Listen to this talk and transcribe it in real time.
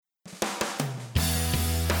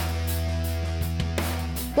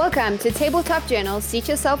Welcome to Tabletop Journal's Seat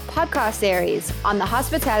Yourself podcast series on the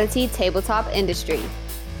hospitality tabletop industry.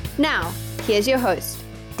 Now, here's your host,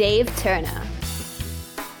 Dave Turner.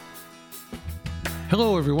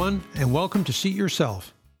 Hello, everyone, and welcome to Seat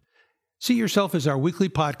Yourself. Seat Yourself is our weekly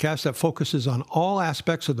podcast that focuses on all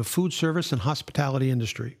aspects of the food service and hospitality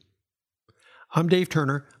industry. I'm Dave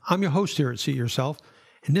Turner. I'm your host here at Seat Yourself.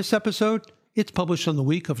 In this episode, it's published on the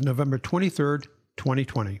week of November 23rd,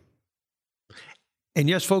 2020. And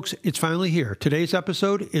yes, folks, it's finally here. Today's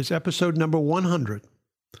episode is episode number 100.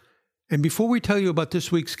 And before we tell you about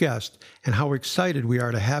this week's guest and how excited we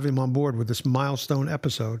are to have him on board with this milestone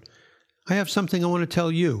episode, I have something I want to tell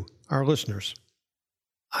you, our listeners.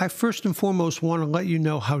 I first and foremost want to let you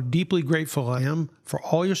know how deeply grateful I am for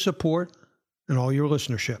all your support and all your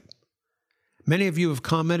listenership. Many of you have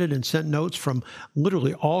commented and sent notes from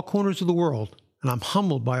literally all corners of the world, and I'm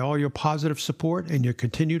humbled by all your positive support and your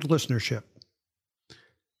continued listenership.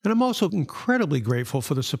 And I'm also incredibly grateful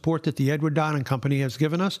for the support that the Edward Don & Company has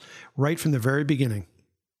given us right from the very beginning.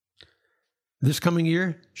 This coming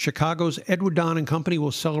year, Chicago's Edward Don & Company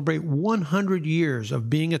will celebrate 100 years of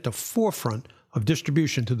being at the forefront of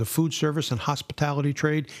distribution to the food service and hospitality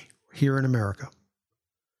trade here in America.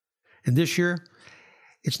 And this year,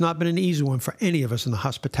 it's not been an easy one for any of us in the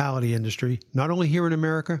hospitality industry, not only here in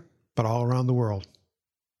America, but all around the world.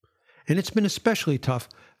 And it's been especially tough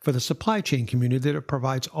for the supply chain community that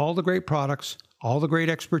provides all the great products, all the great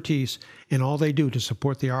expertise, and all they do to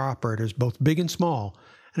support the operators, both big and small,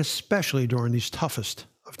 and especially during these toughest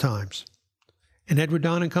of times. And Edward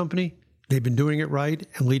Don & Company, they've been doing it right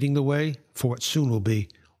and leading the way for what soon will be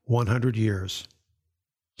 100 years.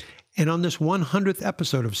 And on this 100th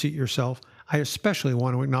episode of Seat Yourself, I especially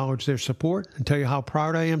want to acknowledge their support and tell you how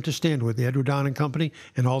proud I am to stand with the Edward Don & Company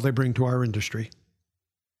and all they bring to our industry.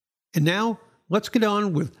 And now, let's get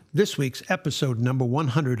on with this week's episode number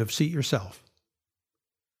 100 of Seat Yourself.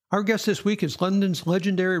 Our guest this week is London's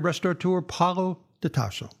legendary restaurateur Paolo Di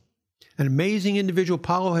Tarso. An amazing individual,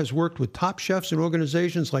 Paolo has worked with top chefs and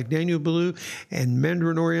organizations like Daniel Boulud and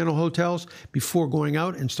Mandarin Oriental Hotels before going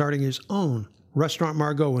out and starting his own Restaurant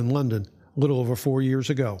Margot in London a little over 4 years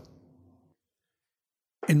ago.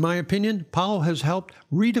 In my opinion, Paolo has helped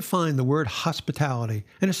redefine the word hospitality,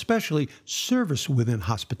 and especially service within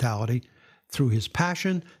hospitality, through his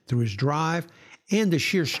passion, through his drive, and the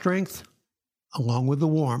sheer strength, along with the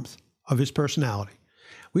warmth, of his personality.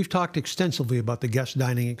 We've talked extensively about the guest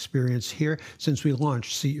dining experience here since we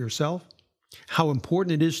launched Seat Yourself, how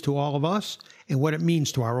important it is to all of us, and what it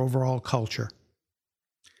means to our overall culture.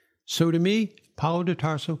 So to me, Paolo Di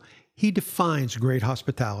Tarso, he defines great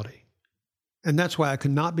hospitality. And that's why I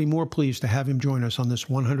could not be more pleased to have him join us on this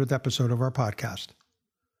 100th episode of our podcast.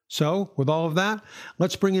 So, with all of that,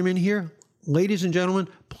 let's bring him in here. Ladies and gentlemen,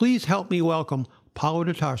 please help me welcome Paolo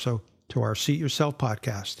Di Tarso to our Seat Yourself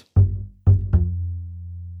podcast.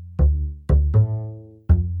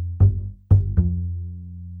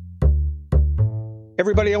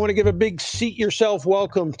 Everybody, I want to give a big Seat Yourself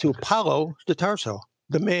welcome to Paolo Di Tarso,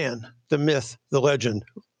 the man, the myth, the legend,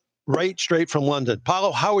 right straight from London.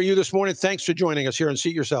 Paolo, how are you this morning? Thanks for joining us here on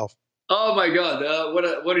Seat Yourself. Oh my God,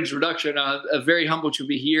 what introduction. Very humble to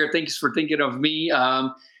be here. Thanks for thinking of me.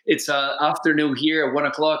 It's afternoon here at 1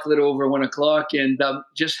 o'clock, a little over 1 o'clock, and I'm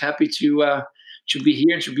just happy to be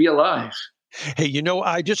here and to be alive. Hey, you know,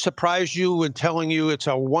 I just surprised you in telling you it's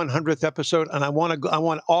our 100th episode, and I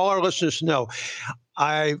want all our listeners to know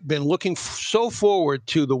I've been looking so forward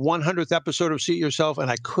to the 100th episode of Seat Yourself, and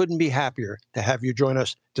I couldn't be happier to have you join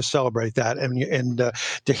us to celebrate that and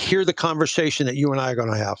to hear the conversation that you and I are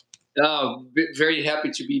going to have. Oh, very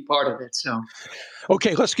happy to be part of it. So,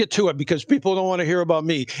 okay, let's get to it because people don't want to hear about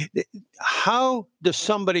me. How does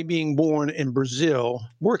somebody being born in Brazil,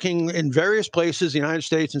 working in various places, the United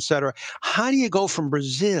States, et cetera, how do you go from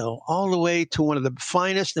Brazil all the way to one of the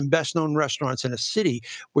finest and best known restaurants in a city,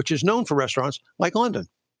 which is known for restaurants like London?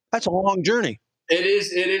 That's a long journey. It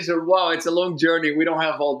is. It's a long journey. We don't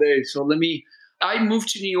have all day. So I moved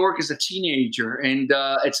to New York as a teenager, and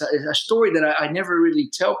it's a story that I never really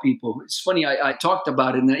tell people. It's funny, I talked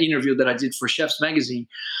about it in an interview that I did for Chef's Magazine.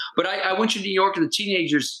 But I went to New York as a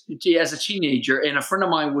teenager, and a friend of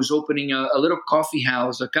mine was opening a little coffee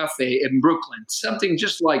house, a cafe in Brooklyn, something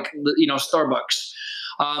just like Starbucks.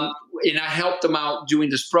 And I helped them out doing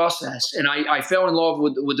this process. And I fell in love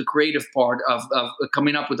with the creative part of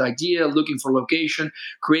coming up with idea, looking for location,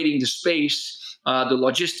 creating the space, the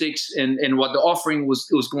logistics, and what the offering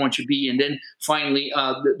was going to be. And then finally,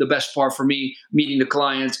 the best part for me, meeting the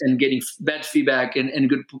clients and getting bad feedback and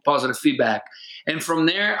good positive feedback. And from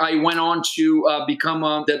there, I went on to become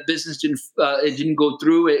that business it didn't go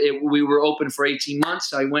through. We were open for 18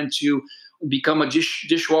 months. I went to become a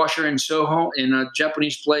dishwasher in Soho in a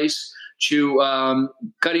Japanese place to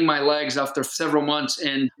cutting my legs after several months,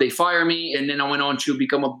 and they fired me. And then I went on to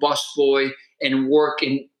become a busboy and work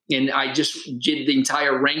and I just did the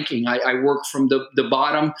entire ranking. I worked from the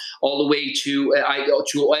bottom all the way to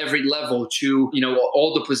every level, to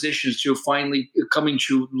all the positions, to finally coming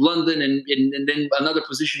to London, and then another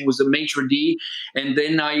position was a maitre d', and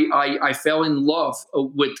then I fell in love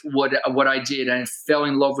with what I did. I fell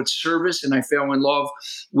in love with service, and I fell in love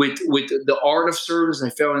with the art of service. I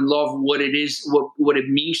fell in love with what it is, what it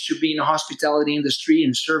means to be in the hospitality industry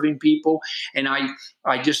and serving people, and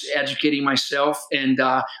I just educating myself and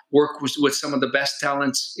work with some of the best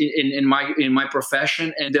talents in my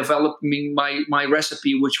profession, and developing my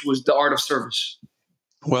recipe, which was the art of service.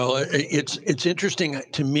 Well, it's interesting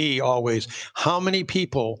to me always how many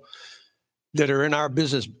people that are in our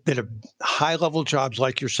business that have high level jobs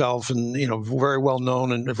like yourself, and very well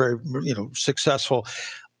known and very successful,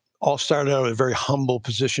 all started out at very humble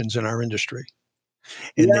positions in our industry.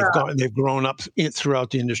 And Yeah. they've grown up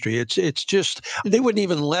throughout the industry. It's just, they wouldn't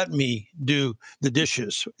even let me do the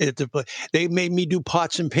dishes. They made me do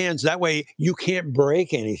pots and pans. That way you can't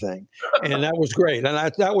break anything. And that was great. And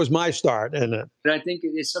that was my start in it. And I think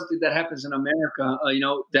it's something that happens in America,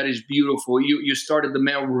 that is beautiful. You started the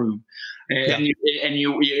mailroom, Yeah. and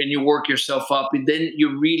you work yourself up, and then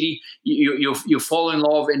you fall in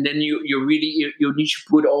love, and then you need to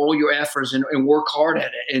put all your efforts and work hard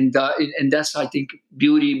at it, and that's, I think,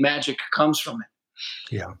 beauty magic comes from it.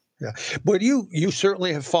 Yeah. Yeah. But you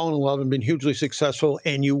certainly have fallen in love and been hugely successful,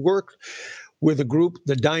 and you work with a group,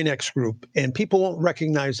 the Dinex Group, and people won't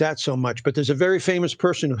recognize that so much, but there's a very famous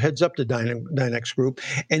person who heads up the Dinex Group,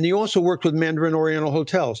 and you also worked with Mandarin Oriental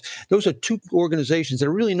Hotels. Those are two organizations that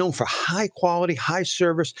are really known for high quality, high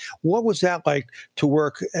service. What was that like to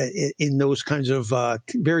work in those kinds of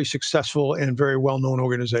very successful and very well-known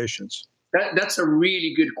organizations? That's a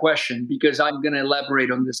really good question, because I'm going to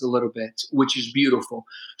elaborate on this a little bit, which is beautiful.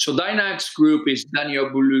 So Dynax Group is Daniel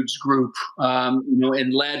Boulud's group,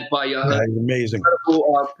 and led by amazing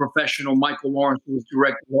professional Michael Lawrence, who was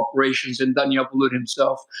director of operations, and Daniel Boulud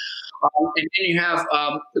himself. And then you have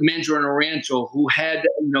Mandarin Oriental, who had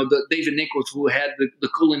the David Nichols, who had the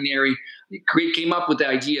culinary, came up with the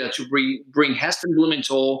idea to bring Heston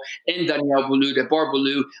Blumenthal and Daniel Boulud at Bar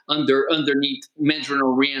Boulud underneath Mandarin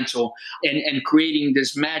Oriental, and creating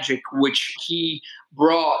this magic, which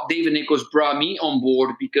David Nichols brought me on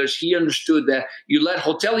board, because he understood that you let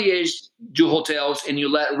hoteliers do hotels and you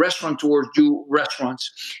let restaurateurs do restaurants.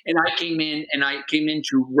 And I came in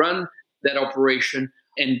to run that operation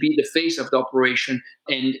and be the face of the operation,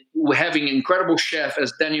 and having an incredible chef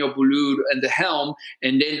as Daniel Boulud at the helm.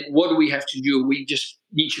 And then what do we have to do? We just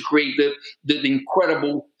need to create the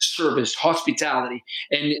incredible service, hospitality.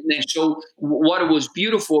 And so what was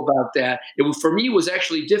beautiful about that, for me, was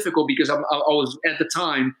actually difficult, because I was, at the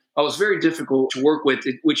time, I was very difficult to work with,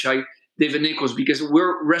 David Nichols, because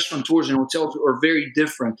we're restaurateurs and hotels are very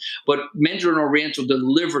different. But Mandarin Oriental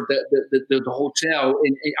delivered the hotel,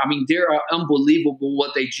 and I mean, they're unbelievable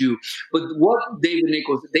what they do. But what David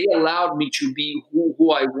Nichols, they allowed me to be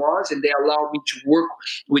who I was, and they allowed me to work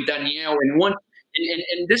with Danielle.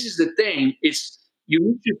 And this is the thing: is you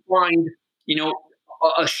need to find,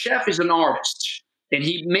 a chef is an artist, and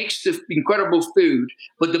he makes the incredible food.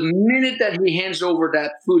 But the minute that he hands over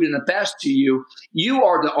that food in the past to you, you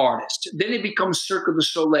are the artist. Then it becomes Cirque du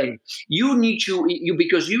Soleil. You need to,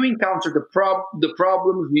 because you encounter the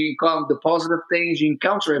problems, you encounter the positive things, you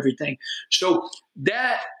encounter everything. So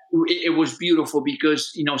that, it was beautiful,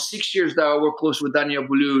 because 6 years that I worked close with Daniel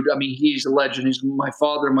Boulud. I mean, he's a legend. He's my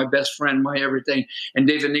father, my best friend, my everything. And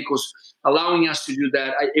David Nichols allowing us to do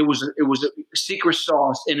that, it was a secret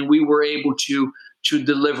sauce, and we were able to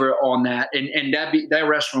deliver on that. And that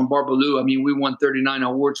restaurant, Bar Boulud, I mean, we won 39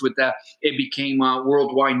 awards with that. It became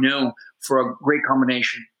worldwide known for a great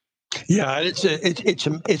combination. Yeah,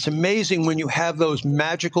 it's amazing when you have those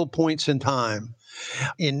magical points in time,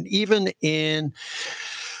 and even in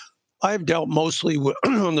I've dealt mostly with,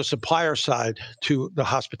 on the supplier side to the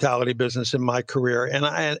hospitality business in my career,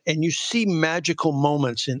 and you see magical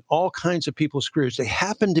moments in all kinds of people's careers. They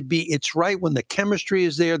happen to be. It's right when the chemistry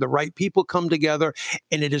is there, the right people come together,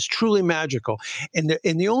 and it is truly magical. And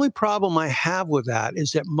the only problem I have with that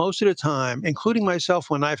is that most of the time, including myself,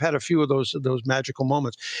 when I've had a few of those magical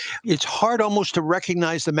moments, it's hard almost to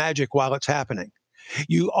recognize the magic while it's happening.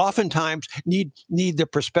 You oftentimes need the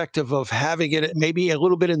perspective of having it maybe a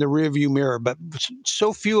little bit in the rearview mirror, but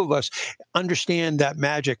so few of us understand that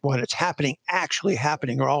magic when it's happening, actually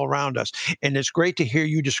happening all around us. And it's great to hear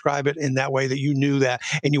you describe it in that way, that you knew that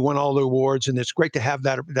and you won all the awards, and it's great to have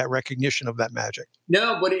that recognition of that magic.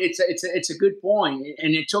 No, but it's a good point,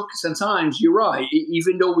 and it took sometimes. You're right.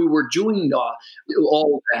 Even though we were doing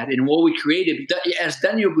all of that and what we created, as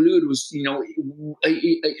Daniel Boulud was,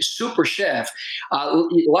 a super chef. A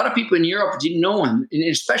lot of people in Europe didn't know him, and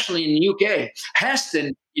especially in the UK.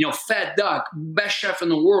 Heston, Fat Duck, best chef in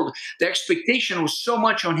the world. The expectation was so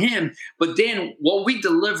much on him, but then what we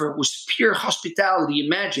delivered was pure hospitality and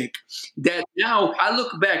magic. That now I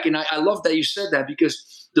look back, and I love that you said that,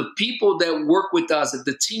 because the people that work with us,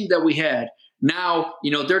 the team that we had, now,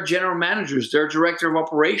 they're general managers, they're director of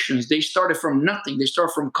operations. They started from nothing. They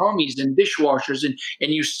start from commies and dishwashers,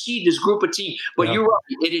 and you see this group of team. But yeah, you're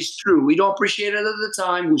right. It is true. We don't appreciate it at the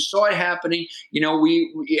time. We saw it happening.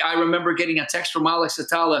 I remember getting a text from Alex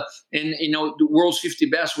Atala in, the world's 50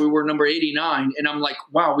 best. We were number 89. And I'm like,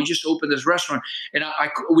 wow, we just opened this restaurant. And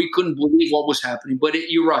we couldn't believe what was happening. But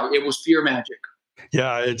you're right. It was pure magic.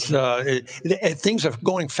 Yeah, things are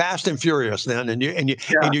going fast and furious then, and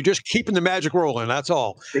you're just keeping the magic rolling. That's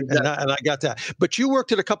all. Exactly. And I got that. But you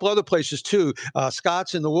worked at a couple other places too,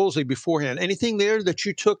 Scott's and the Wolseley beforehand. Anything there that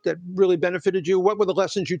you took that really benefited you? What were the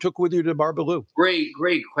lessons you took with you to Bar Baloo?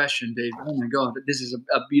 Great question, Dave. Oh my God, this is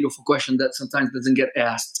a beautiful question that sometimes doesn't get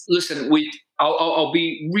asked. Listen, I'll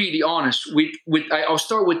be really honest. I'll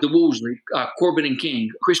start with the Wolseley, Corbin and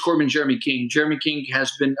King, Chris Corbin, Jeremy King. Jeremy King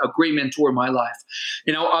has been a great mentor in my life.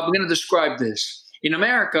 I'm going to describe this. In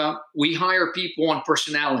America, we hire people on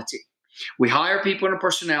personality. We hire people on a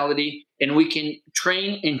personality, and we can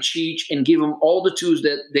train and teach and give them all the tools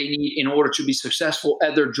that they need in order to be successful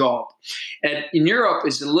at their job. And in Europe,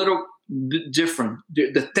 it's a little different.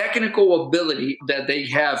 The technical ability that they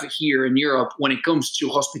have here in Europe when it comes to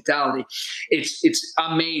hospitality, it's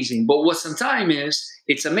amazing. But what sometimes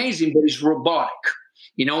it's amazing, but it's robotic.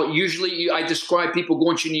 Usually I describe people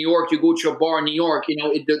going to New York. You go to a bar in New York,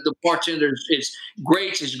 the bartender is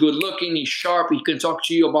great, he's good looking, he's sharp, he can talk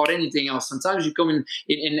to you about anything else. Sometimes you come in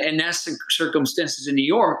circumstances in New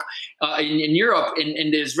York, in Europe,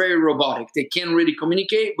 and it's very robotic. They can't really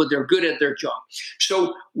communicate, but they're good at their job.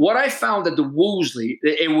 So what I found at the Wolseley,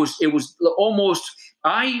 it was almost,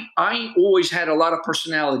 I always had a lot of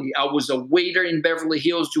personality. I was a waiter in Beverly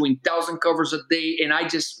Hills doing 1,000 covers a day, and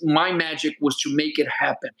my magic was to make it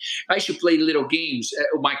happen. I used to play little games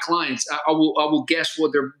with my clients. I will guess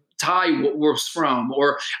what their tie was from,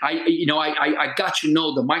 or I got to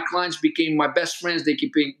know them. My clients became my best friends. They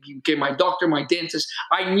became my doctor, my dentist.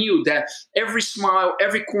 I knew that every smile,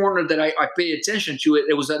 every corner that I paid attention to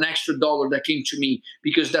it was an extra dollar that came to me,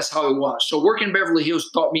 because that's how it was. So working in Beverly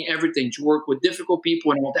Hills taught me everything, to work with difficult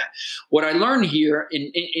people and all that. What I learned here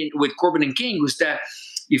with Corbin and King was that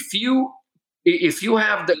if you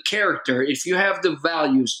have the character, if you have the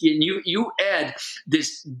values, and you add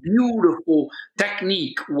this beautiful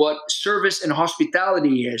technique, what service and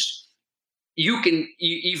hospitality is, you can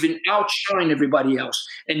even outshine everybody else.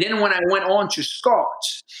 And then when I went on to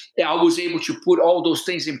Scott's, I was able to put all those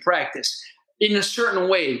things in practice in a certain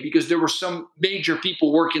way, because there were some major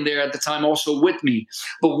people working there at the time also with me.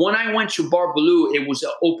 But when I went to Bar Baloo, it was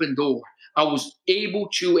an open door. I was able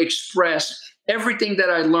to express everything that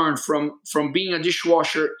I learned from being a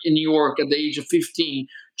dishwasher in New York at the age of 15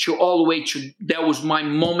 to all the way to, that was my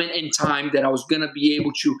moment in time that I was going to be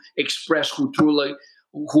able to express who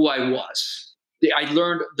I was. I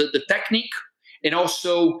learned the technique, and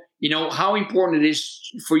also, how important it is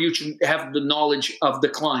for you to have the knowledge of the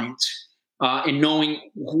client. And knowing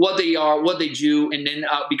what they are, what they do, and then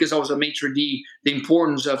because I was a maitre d', the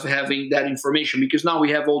importance of having that information, because now we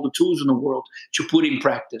have all the tools in the world to put in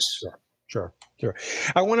practice. Sure. Sure.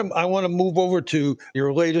 I want to move over to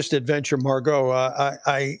your latest adventure, Margot.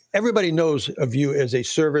 Everybody knows of you as a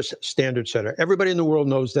service standard setter. Everybody in the world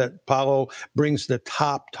knows that Paulo brings the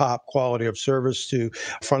top quality of service to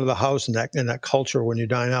front of the house and that culture when you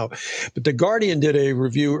dine out. But The Guardian did a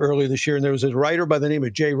review earlier this year, and there was a writer by the name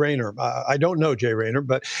of Jay Rayner. I don't know Jay Rayner,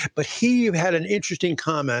 but he had an interesting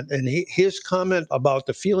comment, and his comment about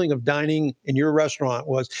the feeling of dining in your restaurant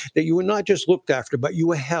was that you were not just looked after, but you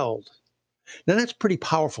were held. Now, that's pretty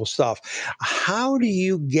powerful stuff. How do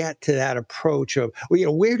you get to that approach of,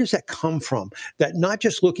 where does that come from? That not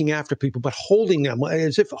just looking after people, but holding them,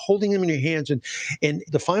 as if holding them in your hands. And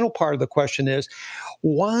the final part of the question is,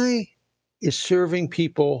 why is serving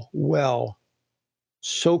people well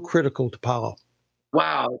so critical to Paulo?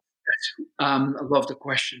 Wow. I love the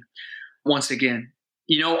question. Once again,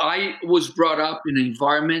 I was brought up in an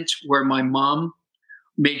environment where my mom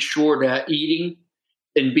made sure that eating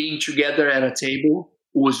and being together at a table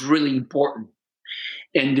was really important.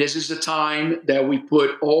 And this is the time that we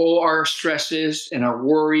put all our stresses and our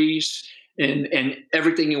worries and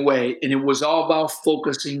everything away. And it was all about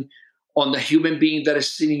focusing on the human being that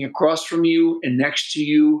is sitting across from you and next to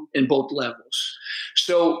you in both levels.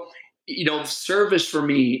 So, service for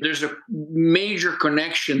me, there's a major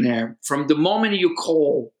connection there. From the moment you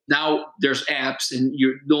call, now there's apps and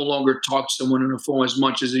you no longer talk to someone on the phone as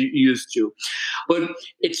much as you used to. But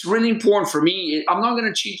it's really important for me. I'm not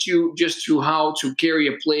going to teach you just to how to carry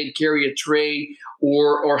a plate, carry a tray,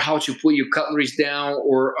 or how to put your cutleries down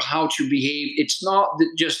or how to behave. It's not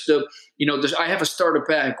just I have a starter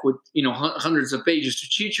pack with, hundreds of pages to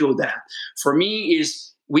teach you all that. For me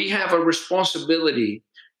is we have a responsibility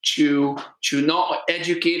to not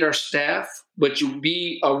educate our staff, but to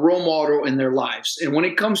be a role model in their lives. And when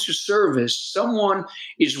it comes to service, someone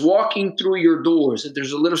is walking through your doors.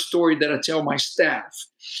 There's a little story that I tell my staff.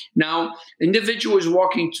 Now, individual is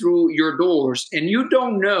walking through your doors, and you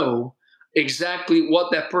don't know exactly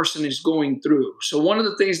what that person is going through. So one of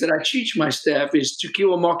the things that I teach my staff is To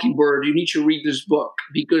Kill a Mockingbird, you need to read this book,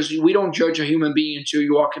 because we don't judge a human being until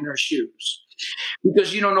you walk in their shoes,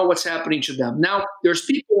 because you don't know what's happening to them. Now, there's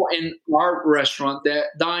people in our restaurant that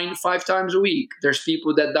dine 5 times a week. There's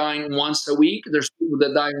people that dine once a week. There's people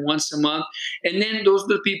that dine once a month. And then those are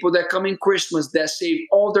the people that come in Christmas that save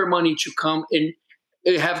all their money to come and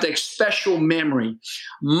have that special memory.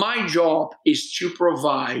 My job is to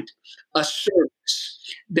provide a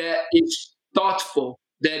service that is thoughtful,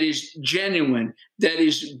 that is genuine, that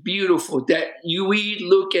is beautiful, that we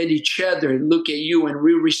look at each other and look at you and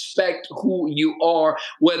we respect who you are,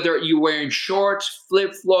 whether you're wearing shorts,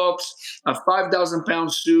 flip-flops, a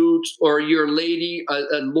 5,000-pound suit, or you're a lady,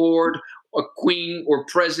 a lord, a queen, or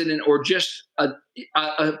president, or just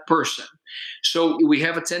a person. So we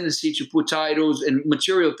have a tendency to put titles and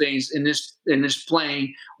material things in this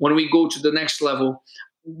plane. When we go to the next level,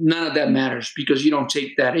 none of that matters, because you don't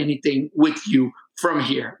take anything with you from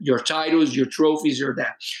here. Your titles, your trophies, or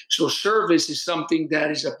that. So service is something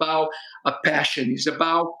that is about a passion. It's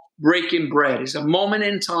about breaking bread. It's a moment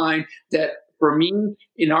in time that, for me,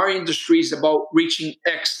 in our industry, is about reaching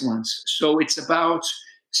excellence. So it's about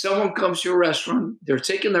someone comes to your restaurant, they're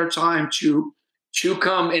taking their time to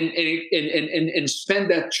come and spend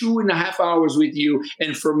that 2.5 hours with you.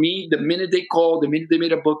 And for me, the minute they call, the minute they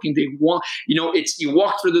made a booking, they want, it's, you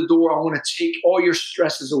walk through the door, I want to take all your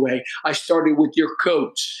stresses away. I started with your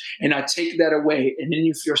coat and I take that away. And then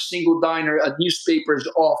if you're a single diner, a newspaper is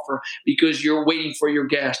offer because you're waiting for your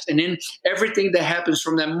guest. And then everything that happens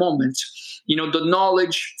from that moment, the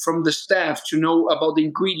knowledge from the staff to know about the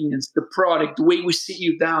ingredients, the product, the way we sit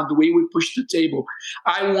you down, the way we push the table.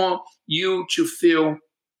 I want you to feel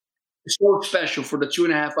so special for the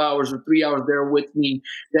 2.5 hours or 3 hours there with me,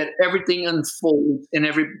 that everything unfolds and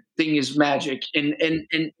everything is magic. And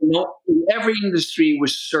in every industry we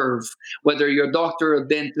serve, whether you're a doctor, a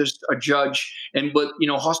dentist, a judge, but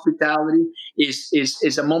hospitality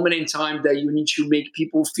is a moment in time that you need to make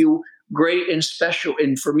people feel great and special.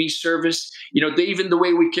 And for me, service, even the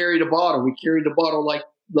way we carry the bottle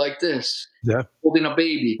like this, holding a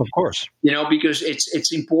baby, of course, because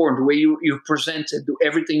it's important, the way you present it,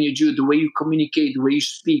 everything you do, the way you communicate, the way you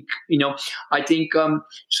speak. I think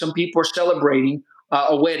some people are celebrating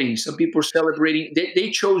a wedding. Some people are celebrating, they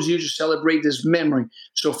chose you to celebrate this memory.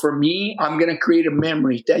 So for me, I'm going to create a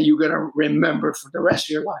memory that you're going to remember for the rest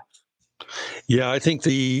of your life. Yeah, I think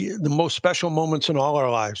the most special moments in all our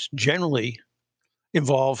lives generally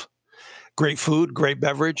involve great food, great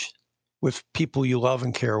beverage with people you love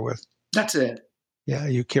and care with. That's it. Yeah,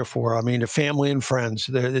 you care for. I mean, the family and friends.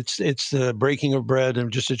 It's the breaking of bread, and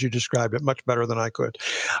just as you described it, much better than I could.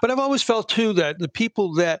 But I've always felt too that the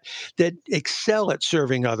people that excel at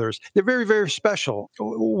serving others, they're very, very special.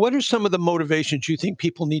 What are some of the motivations you think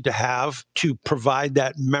people need to have to provide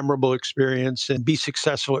that memorable experience and be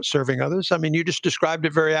successful at serving others? I mean, you just described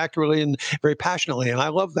it very accurately and very passionately, and I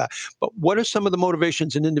love that. But what are some of the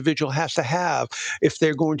motivations an individual has to have if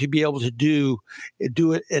they're going to be able to do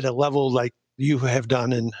it at a level like you have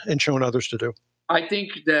done and shown others to do? I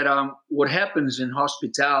think that what happens in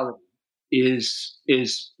hospitality is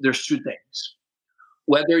there's two things.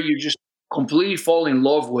 Whether you just completely fall in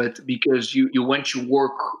love with because you went to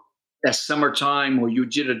work at summertime, or you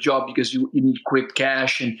did a job because you need quick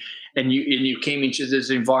cash, and you came into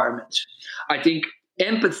this environment. I think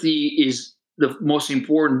empathy is the most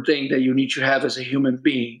important thing that you need to have as a human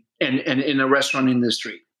being and in the restaurant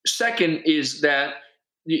industry. Second is that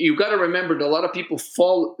you got to remember that a lot of people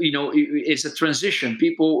fall, it's a transition.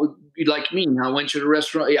 People like me, I went to the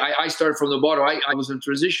restaurant. I started from the bottom. I was in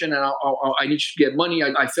transition, and I needed to get money.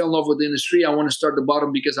 I fell in love with the industry. I want to start the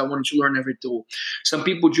bottom because I wanted to learn every tool. Some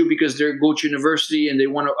people do because they go to university and they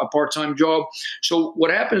want a part-time job. So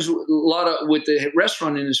what happens with the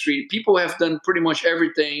restaurant industry, people have done pretty much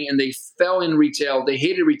everything, and they fell in retail. They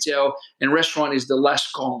hated retail, and restaurant is the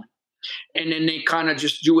last calling. And then they kind of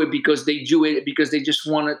just do it because they just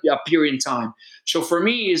want to appear in time. So for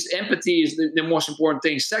me, is empathy is the most important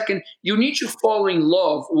thing. Second, you need to fall in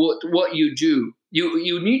love with what you do.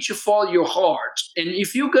 You need to follow your heart. And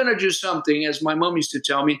if you're gonna do something, as my mom used to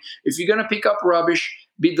tell me, if you're gonna pick up rubbish,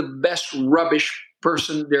 be the best rubbish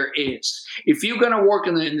person there is. If you're going to work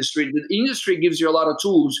in the industry gives you a lot of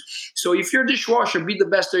tools. So if you're a dishwasher, be the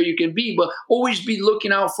best there you can be, but always be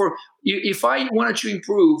looking out for, if I wanted to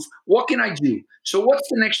improve, what can I do? So what's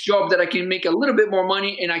the next job that I can make a little bit more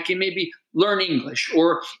money and I can maybe learn English,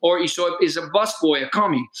 or so is a busboy, a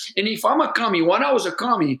commie. And if I'm a commie, when I was a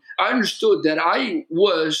commie, I understood that I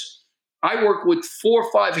worked with 4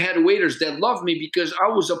 or 5 head waiters that loved me because I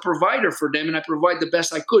was a provider for them and I provide the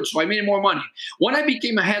best I could. So I made more money. When I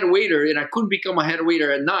became a head waiter, and I couldn't become a head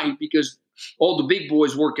waiter at night because all the big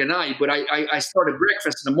boys work at night, but I started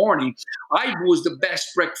breakfast in the morning. I was the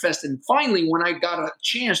best breakfast. And finally, when I got a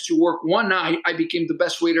chance to work one night, I became the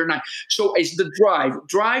best waiter at night. So it's the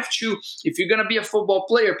drive to, if you're going to be a football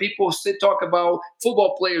player, people still talk about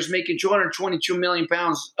football players making 222 million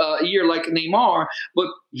pounds a year like Neymar, but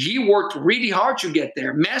he worked really hard to get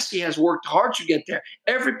there. Messi has worked hard to get there.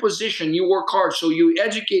 Every position you work hard, so you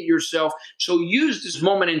educate yourself. So use this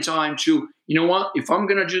moment in time to, you know what, if I'm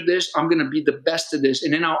going to do this, I'm going to be the best at this.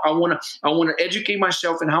 And then I want to educate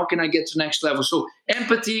myself, and how can I get to the next level? So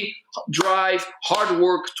empathy, drive, hard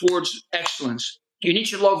work towards excellence. You need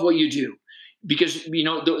to love what you do, because,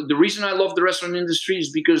 the reason I love the restaurant industry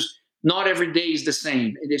is because not every day is the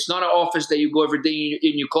same. It's not an office that you go every day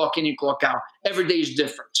and you clock in, you clock out. Every day is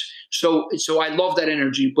different. So I love that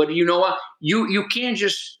energy. But you know what? You can't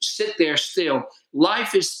just sit there still.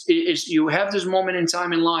 Life is you have this moment in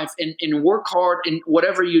time in life, and work hard in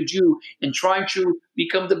whatever you do and try to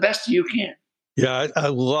become the best you can. Yeah, I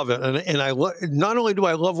love it, and not only do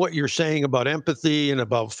I love what you're saying about empathy and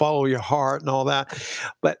about follow your heart and all that,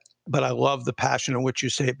 but I love the passion in which you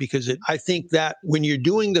say it, because I think that when you're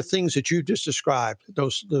doing the things that you just described,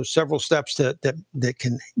 those several steps that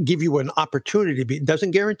can give you an opportunity to be,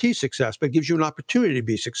 doesn't guarantee success, but gives you an opportunity to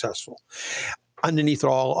be successful. Underneath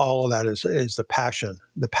all of that is the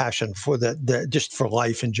passion for the just for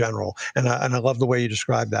life in general. And I love the way you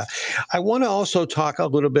describe that. I want to also talk a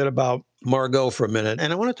little bit about Margot for a minute.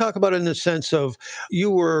 And I want to talk about it in the sense of, you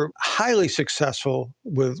were highly successful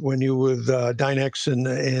with Dinex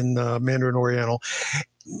and Mandarin Oriental.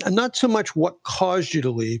 Not so much what caused you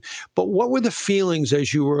to leave, but what were the feelings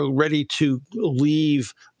as you were ready to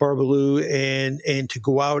leave Barbaloo and to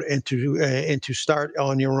go out and to start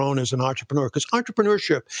on your own as an entrepreneur? Because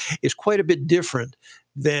entrepreneurship is quite a bit different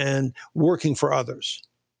than working for others.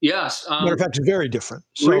 Yes. Matter of fact, it's very different.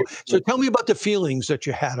 So tell me about the feelings that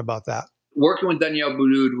you had about that. Working with Daniel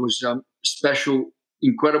Boulud was a special,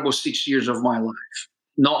 incredible 6 years of my life.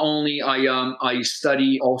 Not only I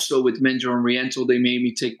study also with Mandarin Oriental, they made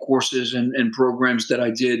me take courses and programs that I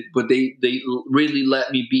did, but they really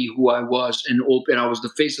let me be who I was and open. I was the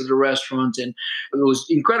face of the restaurant, and it was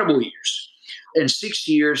incredible years. And 6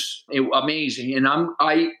 years, amazing. And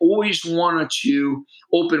I always wanted to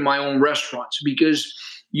open my own restaurants, because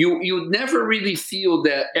you never really feel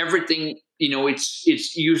that everything,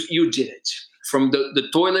 it's you did it. From the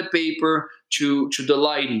toilet paper to the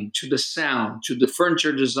lighting, to the sound, to the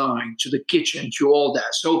furniture design, to the kitchen, to all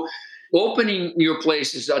that. So Opening your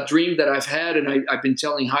place is a dream that I've had, and I've been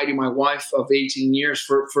telling Heidi, my wife of 18 years,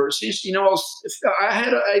 for since I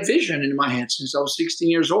had a vision in my head since I was 16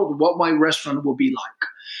 years old what my restaurant will be like.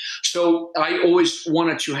 So I always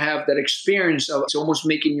wanted to have that experience of it's almost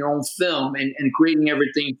making your own film and creating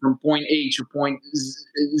everything from point A to point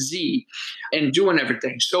Z and doing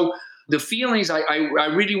everything. So the feelings, I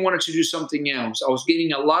really wanted to do something else. I was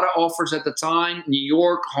getting a lot of offers at the time, New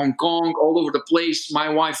York, Hong Kong, all over the place. My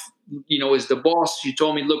wife, is the boss. She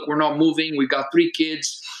told me, look, we're not moving. We got 3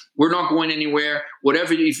 kids. We're not going anywhere.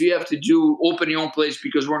 Whatever, if you have to do, open your own place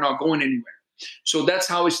because we're not going anywhere. So that's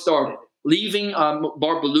how it started. Leaving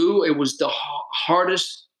Bar Boulud, it was the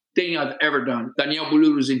hardest thing I've ever done. Daniel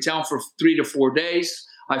Boulud was in town for 3 to 4 days.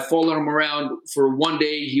 I followed him around for 1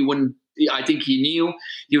 day. He wouldn't. I think he knew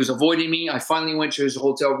he was avoiding me. I finally went to his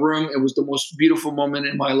hotel room. It was the most beautiful moment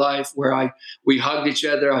in my life where we hugged each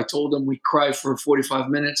other. I told him we cried for 45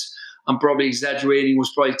 minutes. I'm probably exaggerating. It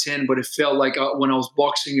was probably 10, but it felt like when I was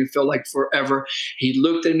boxing, it felt like forever. He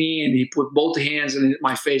looked at me and he put both hands in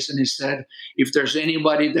my face and he said, if there's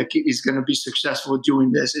anybody that is going to be successful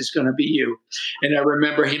doing this, it's going to be you. And I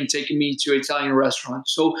remember him taking me to an Italian restaurant.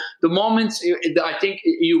 So the moments, I think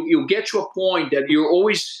you get to a point that you're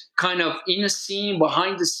always kind of in a scene,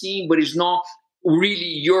 behind the scene, but it's not really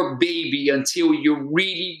your baby until you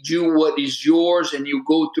really do what is yours and you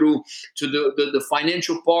go through to the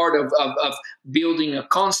financial part of building a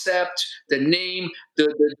concept, the name,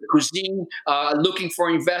 the cuisine, looking for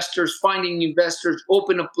investors, finding investors,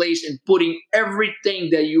 open a place and putting everything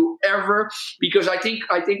that you ever, because I think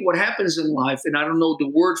what happens in life, and I don't know the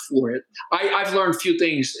word for it, I've learned a few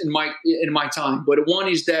things in my time, but one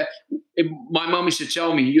is that my mom used to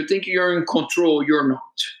tell me, you think you're in control, you're not.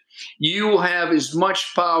 You have as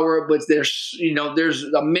much power, but there's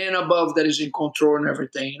a man above that is in control and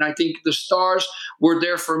everything. And I think the stars were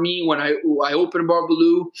there for me when I opened Bar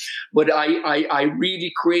Boulud, but I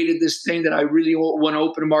really created this thing that I really want to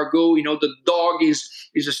open Margot. The dog is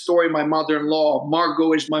a story of my mother-in-law.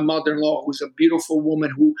 Margot is my mother-in-law, who's a beautiful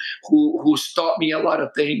woman who's taught me a lot of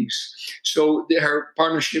things. So her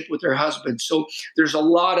partnership with her husband. So there's a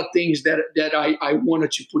lot of things that I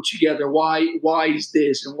wanted to put together. Why is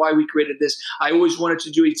this and why we created this? I always wanted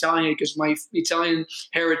to do Italian because my Italian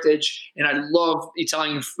heritage, and I love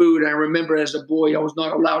Italian food. I remember as a boy, I was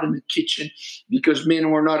not allowed in the kitchen because men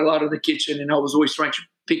were not allowed in the kitchen, and I was always trying to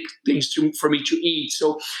pick things for me to eat.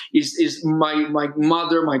 So is my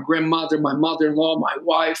mother, my grandmother, my mother-in-law, my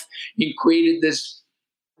wife, he created this.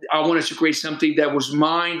 I wanted to create something that was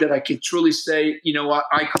mine, that I could truly say,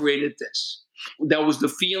 I created this. That was the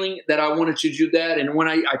feeling that I wanted to do that. And when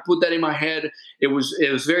I put that in my head, it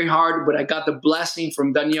was very hard, but I got the blessing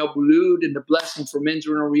from Daniel Boulud and the blessing from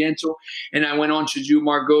Mandarin Oriental. And I went on to do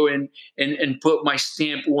Margot and put my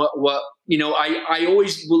stamp. I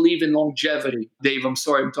always believe in longevity. Dave, I'm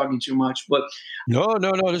sorry, I'm talking too much, but no.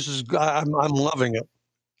 This is, I'm loving it.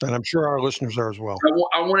 And I'm sure our listeners are as well.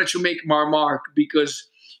 I wanted to make my mark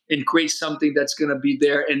and create something that's going to be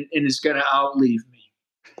there and is going to outlive me.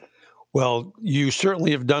 Well, you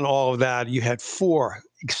certainly have done all of that. You had 4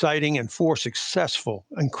 exciting and 4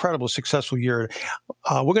 incredible successful years.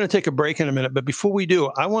 We're going to take a break in a minute, but before we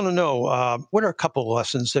do, I want to know, what are a couple of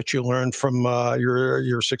lessons that you learned from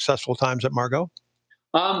your successful times at Margot?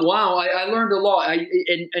 Wow, I learned a lot.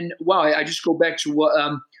 I just go back to what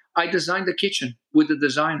I designed the kitchen with the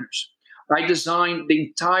designers. I designed the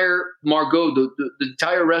entire Margot, the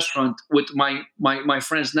entire restaurant with my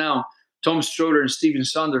friends now, Tom Stroder and Steven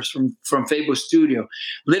Saunders from Fable Studio,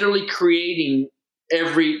 literally creating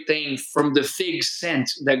everything from the fig scent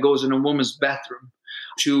that goes in a woman's bathroom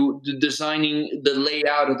to designing the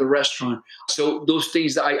layout of the restaurant. So those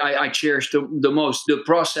things I cherish the most. The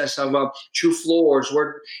process of 2 floors,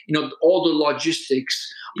 where all the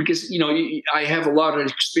logistics. Because I have a lot of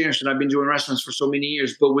experience and I've been doing restaurants for so many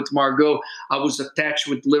years. But with Margot, I was attached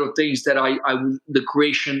with little things that the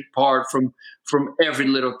creation part from every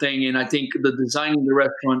little thing. And I think the designing the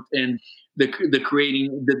restaurant and the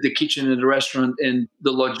creating the kitchen in the restaurant and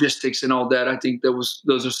the logistics and all that, I think those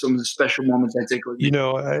are some of the special moments I take with me.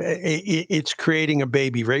 It's creating a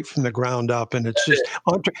baby right from the ground up, and it's just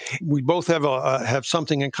we both have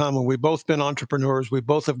something in common. We've both been entrepreneurs. We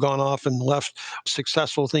both have gone off and left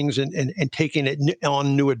successful things and taken it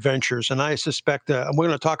on new adventures. And I suspect we're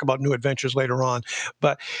going to talk about new adventures later on,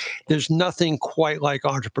 but there's nothing quite like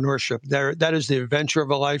entrepreneurship. That is the adventure of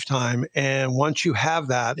a lifetime, and once you have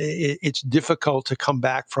that, it's it's difficult to come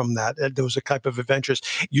back from that. Those are type of adventures.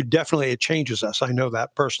 It changes us. I know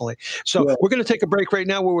that personally. So Yeah. we're going to take a break right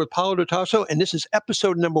now. We're with Paulo de Tarso, and this is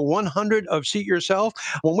episode number 100 of Seat Yourself.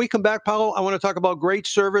 When we come back, Paulo, I want to talk about great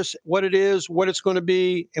service, what it is, what it's going to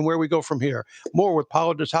be, and where we go from here. More with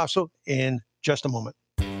Paulo de Tarso in just a moment.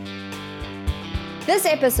 This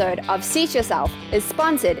episode of Seat Yourself is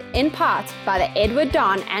sponsored in part by the Edward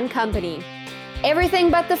Don and Company.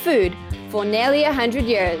 Everything but the food for nearly 100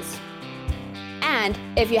 years. And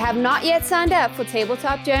if you have not yet signed up for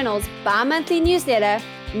Tabletop Journal's bi-monthly newsletter,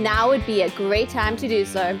 now would be a great time to do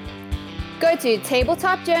so. Go to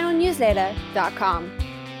tabletopjournalnewsletter.com.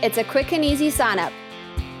 It's a quick and easy sign-up,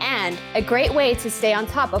 and a great way to stay on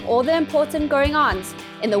top of all the important going-ons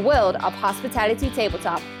in the world of hospitality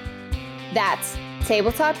tabletop. That's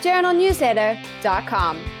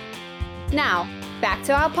tabletopjournalnewsletter.com. Now, back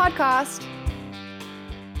to our podcast.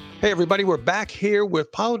 Hey, everybody, we're back here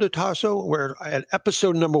with Paulo de Tarso. We're at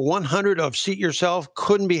episode number 100 of Seat Yourself.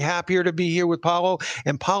 Couldn't be happier to be here with Paulo.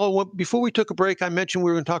 And Paulo, before we took a break, I mentioned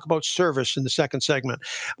we were going to talk about service in the second segment.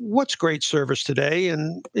 What's great service today,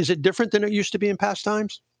 and is it different than it used to be in past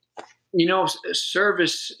times?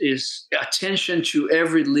 Service is attention to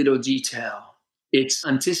every little detail. It's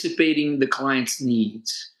anticipating the client's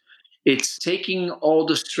needs. It's taking all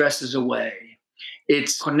the stresses away.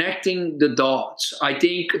 It's connecting the dots. I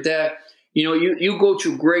think that, you go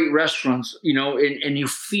to great restaurants, and you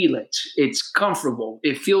feel it. It's comfortable.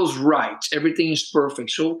 It feels right. Everything is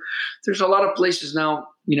perfect. So there's a lot of places now,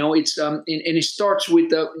 it's and it starts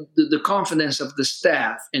with the confidence of the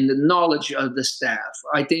staff and the knowledge of the staff.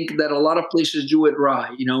 I think that a lot of places do it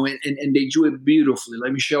right, and they do it beautifully.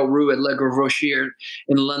 Like Michel Roux at Le Rocher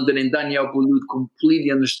in London and Daniel Boulud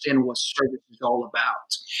completely understand what service is all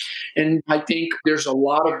about. And I think there's a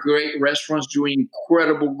lot of great restaurants doing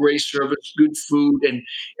incredible, great service, good food, and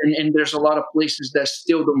there's a lot of places that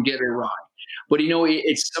still don't get it right. But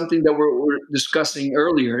it's something that we're discussing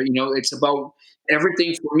earlier. It's about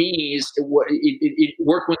everything for me is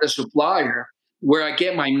work with a supplier where I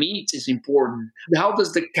get my meat is important. How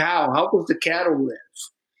does the cattle live?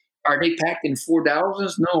 Are they packed in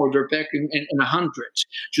 4,000s? No, they're packed in hundreds.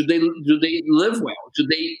 Do they live well? Do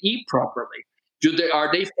they eat properly? Are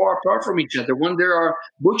they far apart from each other? When there are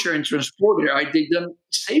butcher and transporter, are they done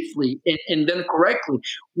safely and done correctly?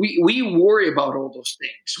 We worry about all those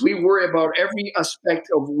things. We worry about every aspect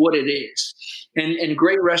of what it is. And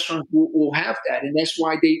great restaurants will have that. And that's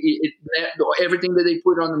why everything that they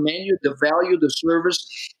put on the menu, the value, the service,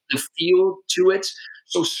 the feel to it.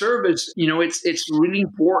 So service, it's really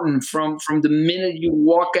important from the minute you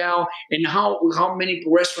walk out. And how many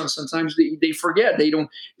restaurants sometimes they forget, they do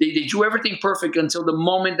everything perfect until the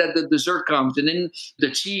moment that the dessert comes, and then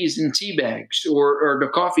the cheese in tea bags or the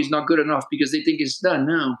coffee is not good enough because they think it's done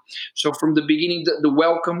now. So from the beginning, the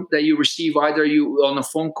welcome that you receive, either you on a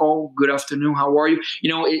phone call, good afternoon, how are you?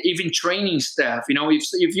 Even training staff.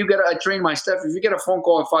 If you I train my staff. If you get a phone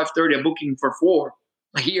call at 5:30, a booking for 4.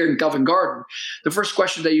 Here in Covent Garden, the first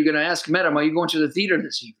question that you're going to ask, Madam, are you going to the theater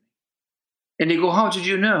this evening? And they go, how did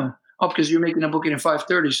you know? Oh, because you're making a booking at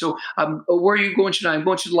 5:30. So where are you going tonight? I'm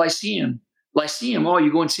going to the Lyceum. Lyceum, oh,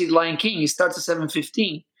 you're going to see the Lion King. It starts at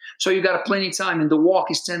 7:15. So you got plenty of time, and the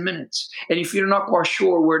walk is 10 minutes. And if you're not quite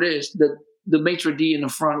sure where it is, the maitre d' in the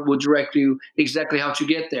front will direct you exactly how to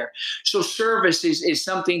get there. So service is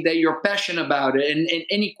something that you're passionate about. And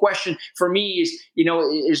any question for me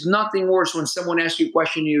is nothing worse when someone asks you a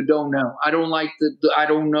question you don't know. I don't like the I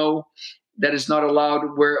don't know. That is not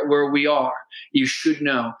allowed where we are. You should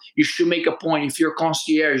know. You should make a point if you're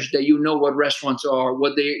concierge that you know what restaurants are,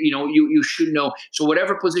 what they, you should know. So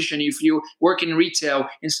whatever position, if you work in retail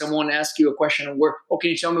and someone asks you a question, can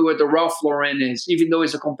you tell me where the Ralph Lauren is? Even though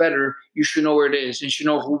it's a competitor, you should know where it is. And you should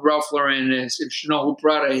know who Ralph Lauren is. You should know who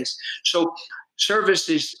Prada is. So service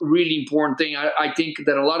is really important thing. I think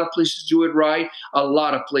that a lot of places do it right. A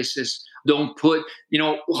lot of places don't put,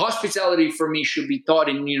 hospitality for me should be taught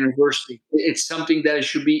in university. It's something that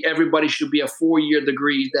everybody should be a 4-year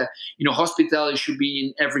degree that, hospitality should be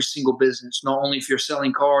in every single business, not only if you're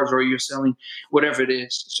selling cars or you're selling whatever it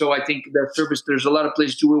is. So I think that service, there's a lot of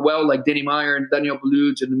places do it well, like Denny Meyer and Daniel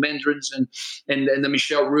Boulud and the Mandarins and the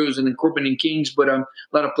Michel Roux and the Corbin and Kings, but a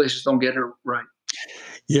lot of places don't get it right.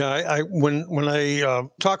 Yeah, when I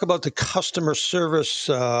talk about the customer service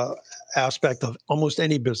aspect of almost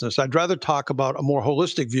any business. I'd rather talk about a more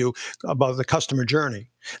holistic view about the customer journey.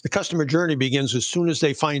 The customer journey begins as soon as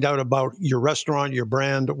they find out about your restaurant, your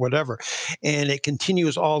brand, whatever, and it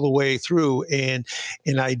continues all the way through. And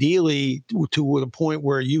ideally to the point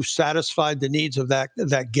where you've satisfied the needs of that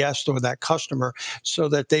guest or that customer, so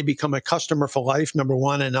that they become a customer for life, number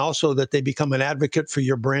one, and also that they become an advocate for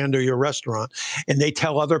your brand or your restaurant, and they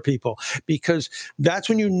tell other people, because that's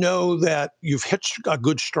when you know that you've hit a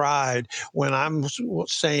good stride. When I'm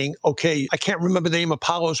saying, okay, I can't remember the name of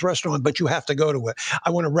Paulo's restaurant, but you have to go to it. I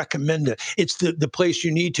want to recommend it. It's the place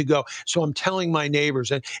you need to go. So I'm telling my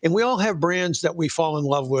neighbors, and we all have brands that we fall in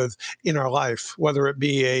love with in our life, whether it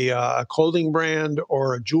be a clothing brand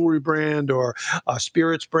or a jewelry brand or a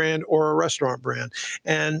spirits brand or a restaurant brand.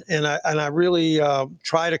 And I really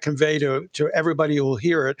try to convey to everybody who will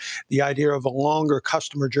hear it the idea of a longer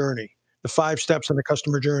customer journey, the 5 steps in the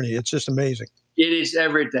customer journey. It's just amazing. It is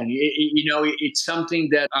everything. It's something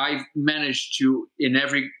that I've managed to, in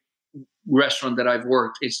every restaurant that I've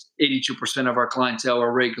worked, it's 82% of our clientele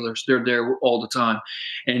are regulars. They're there all the time.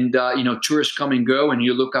 And, tourists come and go, and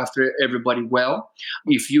you look after everybody well.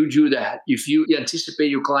 If you do that, if you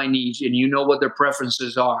anticipate your client needs and you know what their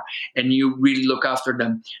preferences are, and you really look after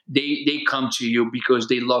them, they come to you because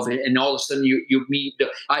they love it. And all of a sudden you meet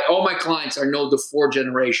all my clients, I know the 4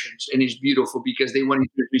 generations, and it's beautiful because they want to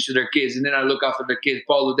introduce me to their kids. And then I look after their kids,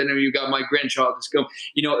 Paulo, then you got my grandchild that's going,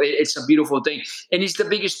 it's a beautiful thing. And it's the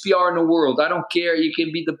biggest PR in the world. I don't care. You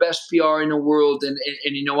can be the best PR in the world. And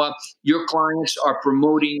you know what? Your clients are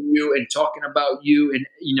promoting you and talking about you. And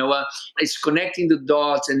you know what? It's connecting the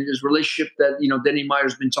dots, and this relationship that, Danny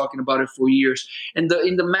Meyer's been talking about it for years. And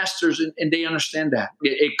in the masters, and they understand that.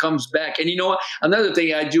 It comes back. And you know what? Another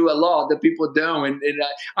thing I do a lot that people don't, and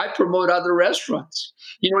I promote other restaurants.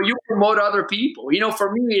 You promote other people.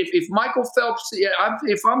 For me, if Michael Phelps,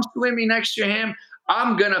 if I'm swimming next to him,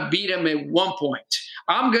 I'm going to beat him at one point.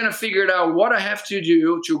 I'm going to figure out what I have to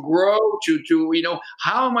do to grow,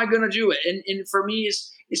 how am I going to do it? And for me,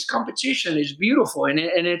 it's competition. It's beautiful, and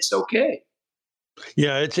it's okay.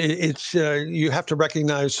 Yeah, it's you have to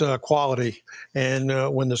recognize quality,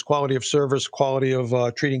 and when there's quality of service, quality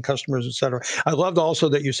of treating customers, et cetera. I loved also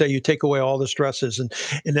that you say you take away all the stresses, and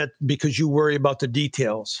that because you worry about the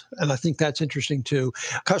details, and I think that's interesting too.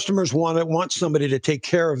 Customers want somebody to take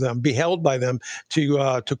care of them, be held by them.